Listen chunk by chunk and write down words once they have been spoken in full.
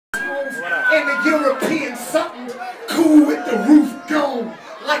and the European something cool with the roof gone,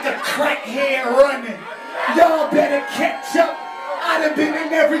 like a crackhead running. Y'all better catch up. I done been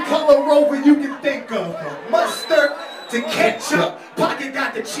in every color Rover you can think of. From mustard to ketchup. Pocket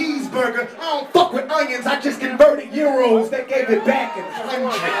got the cheeseburger. I don't fuck with onions, I just converted euros. They gave it back in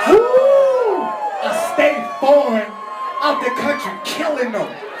hundreds. I stay foreign, out the country killing them.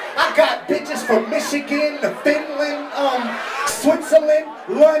 I got bitches from Michigan to Finland, Switzerland,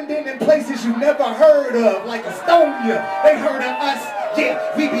 London, and places you never heard of, like Estonia. They heard of us,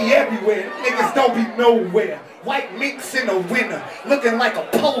 yeah, we be everywhere. Niggas don't be nowhere. White minks in the winter, looking like a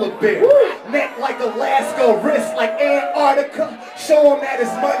polar bear. Neck like Alaska, wrist like Antarctica. Show 'em that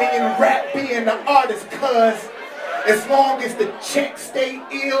it's money in rap being the artist, cuz as long as the check stay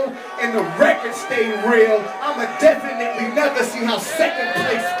ill and the record stay real, I'ma definitely never see how second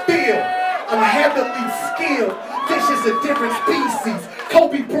place feel. I'm heavily skilled, this is a different species.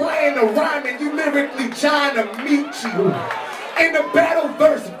 Kobe Bryant a rhyming, you lyrically trying to meet you. In the battle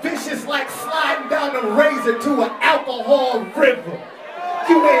verse, vicious like sliding down a razor to an alcohol river.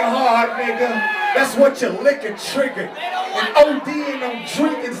 You ain't hard, nigga. That's what your liquor triggered. And ODing on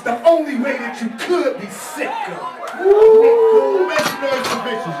drinking's the only way that you could be sicker. Woo! Make some noise for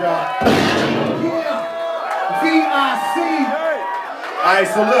vicious, y'all. Yeah. VIC. Alright,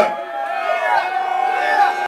 so look.